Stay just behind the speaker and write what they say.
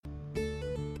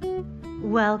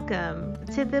Welcome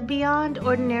to the Beyond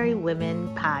Ordinary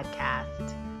Women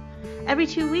podcast. Every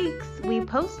 2 weeks, we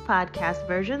post podcast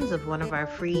versions of one of our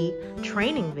free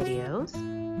training videos,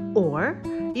 or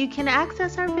you can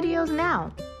access our videos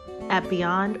now at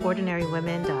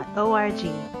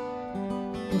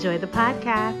beyondordinarywomen.org. Enjoy the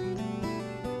podcast.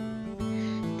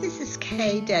 This is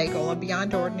Kay Daigle of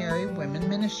Beyond Ordinary Women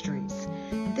Ministries.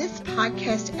 This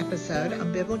podcast episode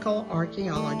on biblical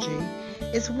archaeology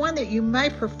is one that you may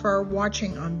prefer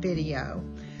watching on video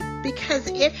because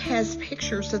it has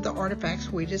pictures of the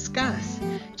artifacts we discuss.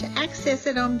 To access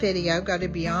it on video, go to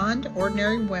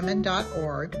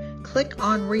beyondordinarywomen.org, click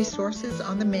on Resources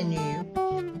on the menu,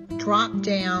 drop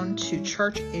down to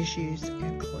Church Issues,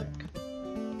 and click.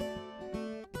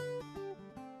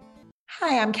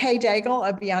 Hi, I'm Kay Daigle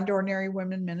of Beyond Ordinary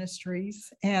Women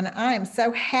Ministries, and I am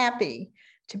so happy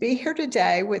to be here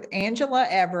today with Angela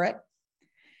Everett.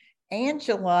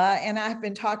 Angela and I have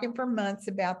been talking for months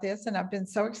about this, and I've been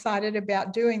so excited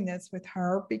about doing this with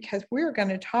her because we're going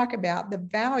to talk about the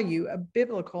value of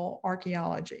biblical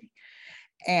archaeology.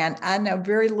 And I know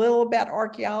very little about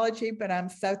archaeology, but I'm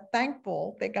so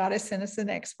thankful that God has sent us an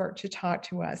expert to talk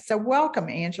to us. So welcome,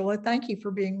 Angela. Thank you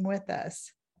for being with us.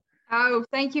 Oh,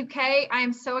 thank you, Kay. I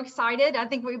am so excited. I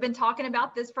think we've been talking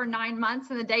about this for 9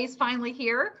 months and the day's finally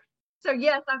here. So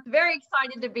yes, I'm very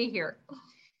excited to be here.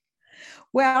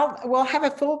 Well, we'll have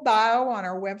a full bio on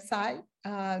our website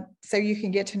so you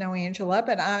can get to know Angela,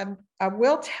 but I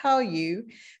will tell you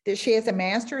that she has a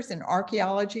master's in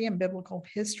archaeology and biblical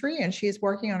history, and she is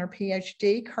working on her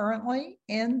PhD currently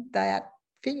in that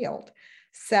field.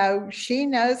 So she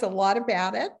knows a lot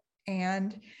about it,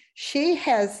 and she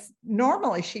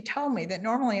told me that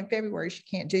normally in February she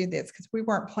can't do this because we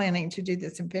weren't planning to do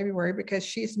this in February because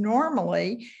she's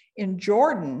normally in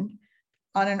Jordan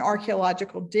on an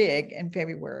archaeological dig in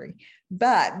February.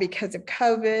 But because of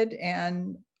COVID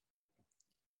and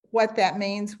what that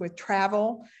means with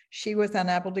travel, she was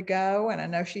unable to go. And I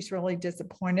know she's really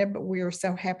disappointed, but we are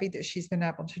so happy that she's been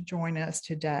able to join us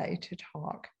today to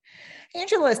talk.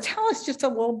 Angela, tell us just a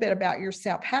little bit about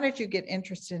yourself. How did you get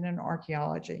interested in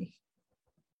archaeology?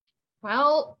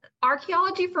 Well,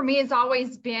 archaeology for me has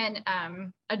always been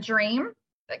a dream,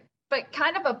 but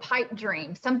kind of a pipe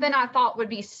dream, something I thought would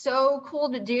be so cool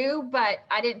to do, but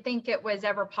I didn't think it was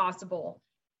ever possible.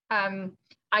 I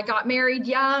got married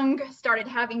young, started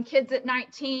having kids at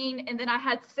 19, and then I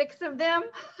had 6 of them.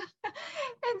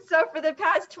 And so for the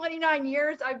past 29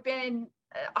 years, I've been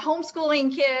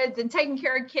homeschooling kids and taking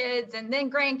care of kids, and then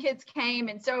grandkids came.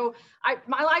 And so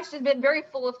my life's just been very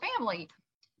full of family.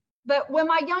 But when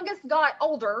my youngest got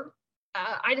older,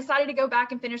 I decided to go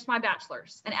back and finish my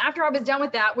bachelor's. And after I was done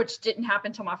with that, which didn't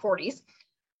happen until my 40s,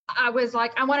 I was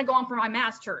like, I want to go on for my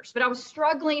master's, but I was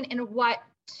struggling in what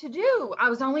to do. I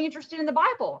was only interested in the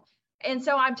Bible. And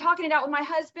so I'm talking it out with my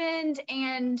husband,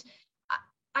 and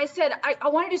I said, I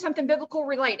want to do something biblical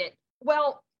related.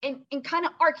 Well, in kind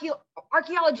of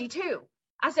archaeology too.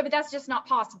 I said, but that's just not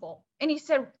possible. And he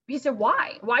said,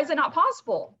 why? Why is it not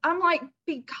possible? I'm like,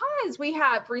 because we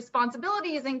have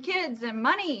responsibilities and kids and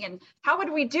money, and how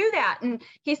would we do that? And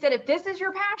he said, if this is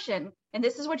your passion and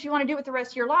this is what you want to do with the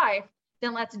rest of your life,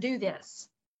 then let's do this.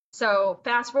 So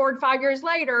fast forward 5 years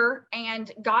later,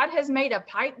 and God has made a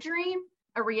pipe dream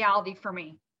a reality for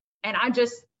me. And I'm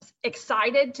just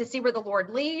excited to see where the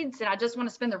Lord leads. And I just want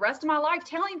to spend the rest of my life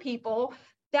telling people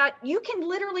that you can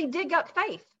literally dig up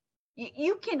faith.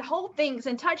 You can hold things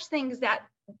and touch things that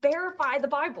verify the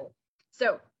Bible.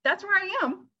 So that's where I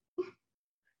am.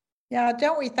 Yeah,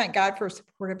 don't we thank God for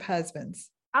supportive husbands?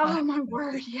 Oh, my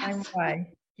word, yes.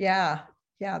 Way. Yeah,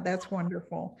 that's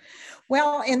wonderful.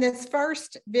 Well, in this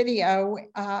first video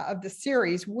of the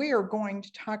series, we are going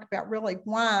to talk about really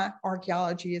why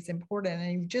archaeology is important.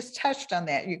 And you just touched on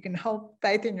that. You can hold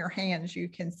faith in your hands. You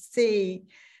can see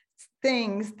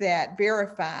things that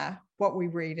verify what we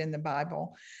read in the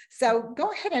Bible. So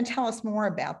go ahead and tell us more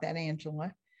about that,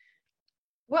 Angela.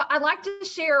 Well, I'd like to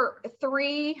share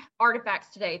 3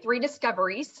 artifacts today, 3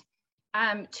 discoveries,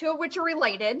 2 of which are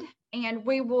related. And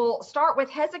we will start with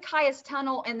Hezekiah's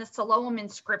tunnel and the Siloam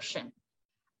inscription.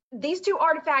 These 2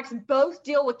 artifacts both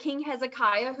deal with King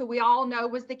Hezekiah, who we all know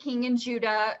was the king in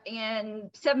Judah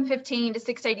in 715 to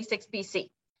 686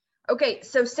 BC. Okay,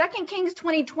 so 2 Kings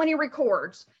 20:20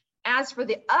 records, as for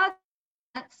the other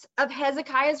of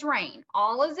Hezekiah's reign,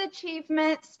 all his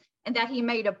achievements, and that he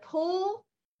made a pool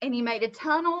and he made a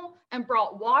tunnel and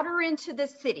brought water into the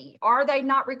city. Are they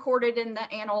not recorded in the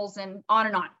annals and on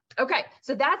and on? Okay,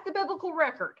 so that's the biblical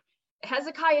record.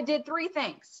 Hezekiah did 3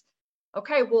 things.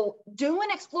 Okay, well, doing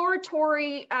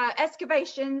exploratory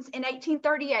excavations in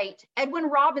 1838, Edwin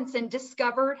Robinson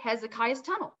discovered Hezekiah's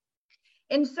tunnel.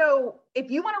 And so if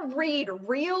you want to read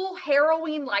real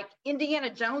harrowing, like Indiana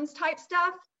Jones type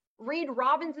stuff, read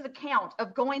Robbins' account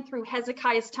of going through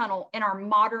Hezekiah's tunnel in our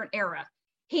modern era.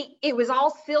 It was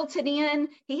all silted in.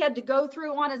 He had to go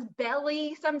through on his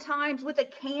belly sometimes with a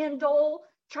candle,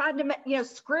 trying to,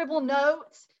 scribble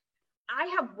notes. I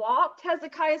have walked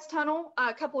Hezekiah's tunnel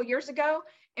a couple of years ago.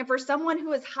 And for someone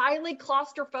who is highly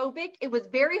claustrophobic, it was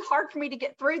very hard for me to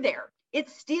get through there. It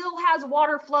still has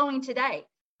water flowing today.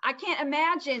 I can't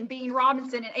imagine being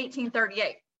Robinson in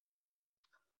 1838.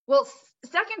 Well,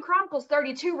 2 Chronicles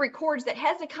 32 records that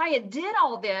Hezekiah did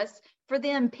all this for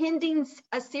the impending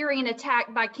Assyrian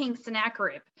attack by King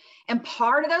Sennacherib. And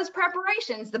part of those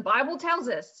preparations, the Bible tells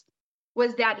us,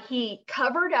 was that he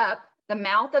covered up the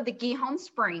mouth of the Gihon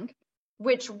spring,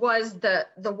 which was the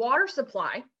water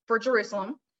supply for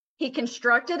Jerusalem. He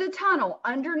constructed a tunnel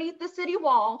underneath the city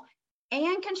wall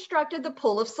and constructed the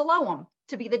pool of Siloam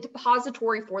to be the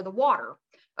depository for the water.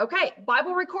 Okay,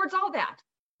 Bible records all that.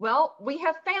 Well, we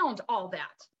have found all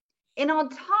that. And on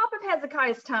top of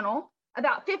Hezekiah's tunnel,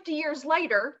 about 50 years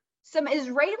later, some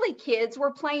Israeli kids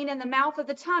were playing in the mouth of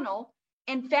the tunnel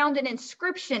and found an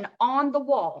inscription on the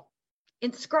wall,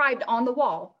 inscribed on the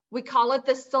wall. We call it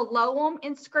the Siloam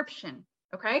inscription,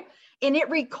 okay? And it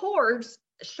records,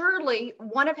 surely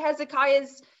one of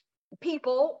Hezekiah's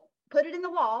people put it in the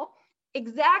wall,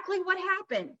 exactly what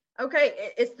happened.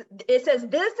 Okay, it says,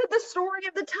 this is the story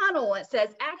of the tunnel. It says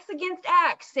axe against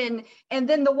axe, and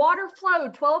then the water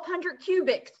flowed 1,200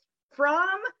 cubics from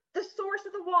the source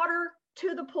of the water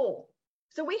to the pool.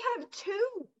 So we have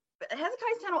two,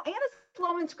 Hezekiah's tunnel and a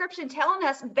Siloam inscription telling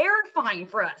us, verifying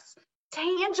for us,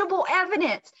 tangible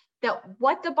evidence that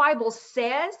what the Bible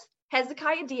says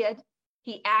Hezekiah did,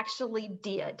 he actually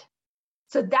did.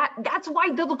 So that's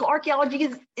why biblical archaeology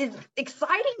is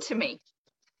exciting to me.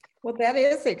 Well, that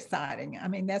is exciting. I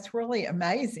mean, that's really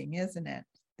amazing, isn't it?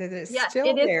 That it's still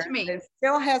it there. Is to me. It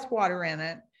still has water in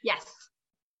it. Yes.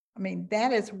 I mean,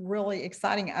 that is really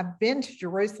exciting. I've been to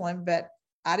Jerusalem, but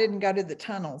I didn't go to the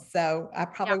tunnel, so I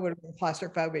probably would have been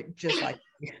claustrophobic just like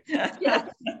you. Yeah.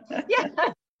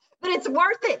 But it's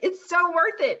worth it. It's so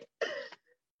worth it.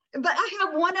 But I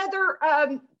have one other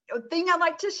thing I'd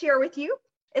like to share with you.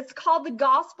 It's called the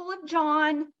Gospel of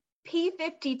John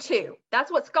P52.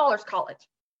 That's what scholars call it.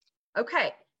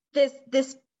 Okay,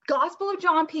 this Gospel of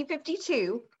John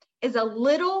P52 is a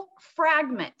little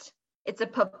fragment. It's a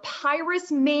papyrus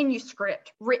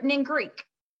manuscript written in Greek.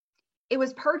 It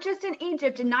was purchased in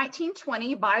Egypt in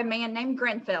 1920 by a man named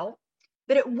Grenfell,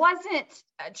 but it wasn't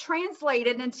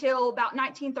translated until about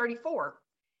 1934.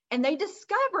 And they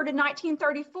discovered in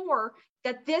 1934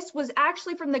 that this was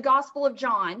actually from the Gospel of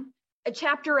John,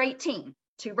 chapter 18,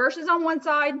 2 verses on one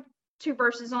side, 2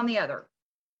 verses on the other.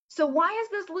 So why is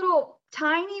this little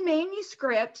tiny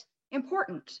manuscript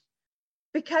important?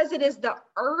 Because it is the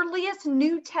earliest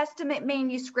New Testament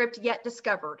manuscript yet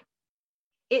discovered.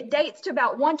 It dates to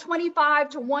about 125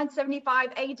 to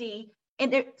 175 AD.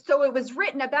 And so it was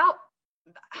written about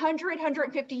 100,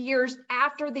 150 years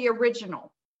after the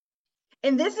original.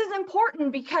 And this is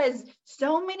important because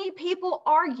so many people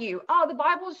argue, oh, the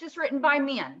Bible is just written by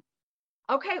men.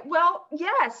 Okay, well,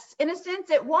 yes, in a sense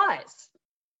it was.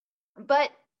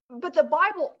 But the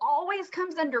Bible always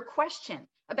comes under question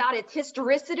about its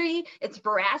historicity, its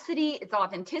veracity, its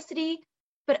authenticity.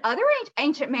 But other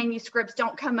ancient manuscripts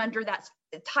don't come under that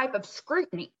type of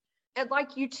scrutiny. I'd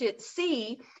like you to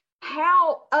see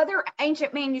how other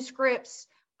ancient manuscripts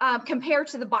compare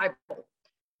to the Bible.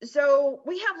 So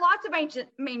we have lots of ancient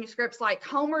manuscripts like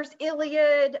Homer's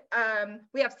Iliad.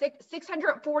 We have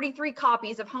 643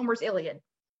 copies of Homer's Iliad.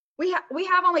 We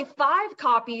have only 5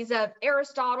 copies of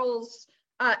Aristotle's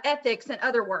Ethics and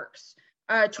other works,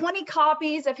 20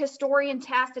 copies of historian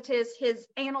Tacitus, his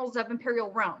Annals of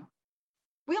Imperial Rome.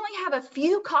 We only have a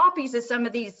few copies of some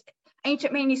of these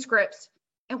ancient manuscripts,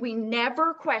 and we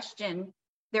never question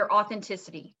their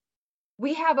authenticity.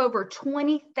 We have over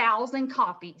 20,000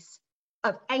 copies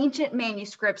of ancient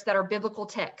manuscripts that are biblical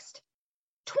text.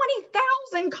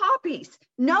 20,000 copies.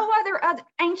 No other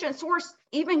ancient source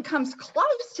even comes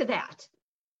close to that.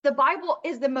 The Bible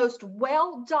is the most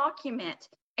well-documented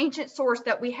ancient source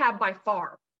that we have by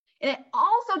far. And it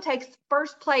also takes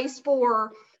first place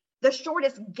for the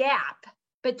shortest gap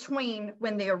between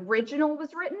when the original was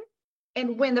written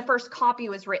and when the first copy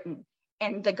was written.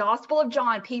 And the Gospel of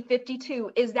John,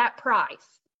 P52, is that prize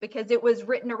because it was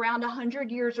written around 100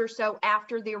 years or so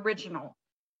after the original.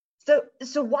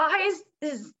 So why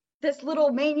is this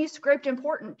little manuscript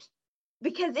important?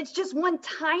 Because it's just one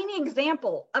tiny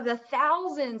example of the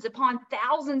thousands upon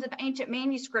thousands of ancient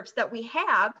manuscripts that we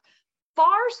have,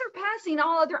 far surpassing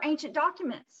all other ancient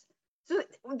documents. So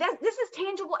this is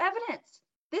tangible evidence.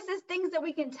 This is things that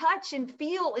we can touch and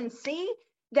feel and see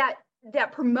that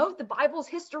promote the Bible's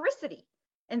historicity.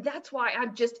 And that's why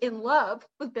I'm just in love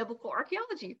with biblical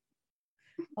archaeology.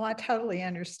 Well, I totally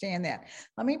understand that.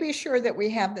 Let me be sure that we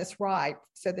have this right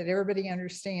so that everybody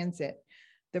understands it.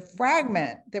 The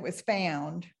fragment that was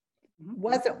found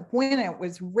wasn't when it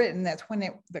was written, that's when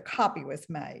the copy was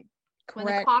made.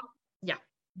 Correct? Yeah.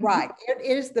 Right. It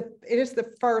is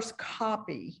the first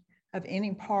copy of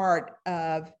any part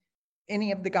of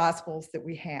any of the Gospels that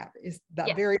we have. Is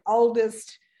the very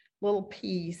oldest little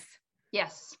piece.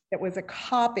 Yes. That was a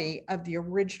copy of the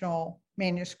original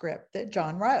manuscript that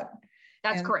John wrote.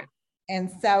 That's correct.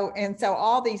 And so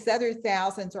all these other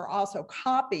thousands are also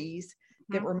copies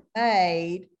that were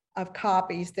made of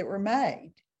copies that were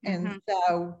made. And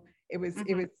so it was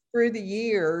through the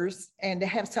years, and to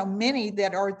have so many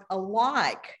that are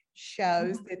alike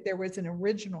shows that there was an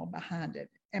original behind it.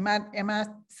 Am I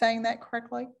saying that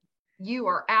correctly? You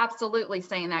are absolutely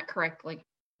saying that correctly.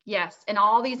 Yes. And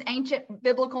all these ancient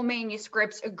biblical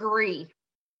manuscripts agree.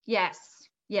 Yes.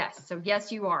 So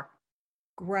yes, you are.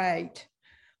 Great.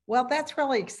 Well, that's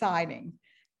really exciting.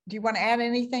 Do you want to add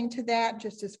anything to that,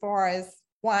 just as far as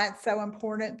why it's so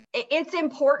important? It's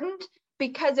important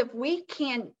because if we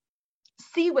can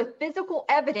see with physical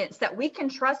evidence that we can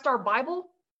trust our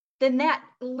Bible, then that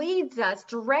leads us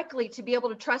directly to be able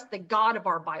to trust the God of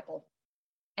our Bible.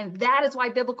 And that is why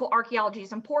biblical archaeology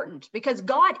is important, because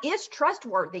God is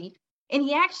trustworthy, and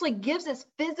he actually gives us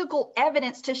physical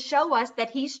evidence to show us that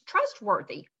he's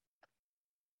trustworthy.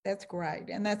 That's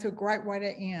great. And that's a great way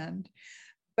to end.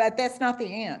 But that's not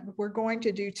the end. We're going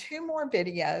to do 2 more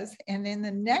videos. And in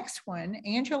the next one,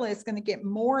 Angela is going to get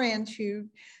more into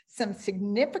some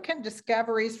significant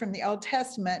discoveries from the Old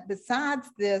Testament. Besides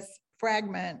this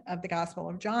fragment of the Gospel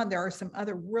of John, there are some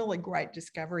other really great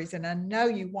discoveries. And I know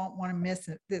you won't want to miss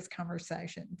this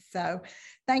conversation. So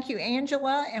thank you,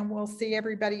 Angela. And we'll see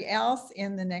everybody else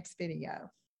in the next video.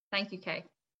 Thank you, Kay.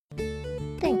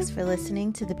 Thanks for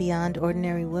listening to the Beyond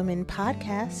Ordinary Women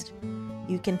podcast.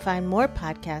 You can find more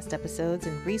podcast episodes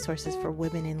and resources for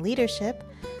women in leadership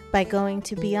by going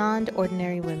to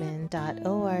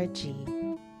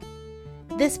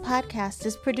beyondordinarywomen.org. This podcast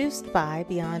is produced by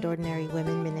Beyond Ordinary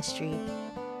Women Ministry.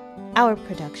 Our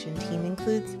production team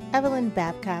includes Evelyn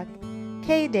Babcock,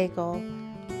 Kay Daigle,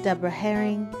 Deborah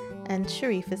Herring, and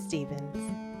Sharifa Stevens.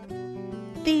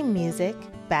 Theme music,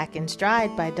 Back in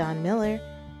Stride by Don Miller,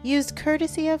 used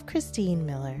courtesy of Christine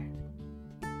Miller.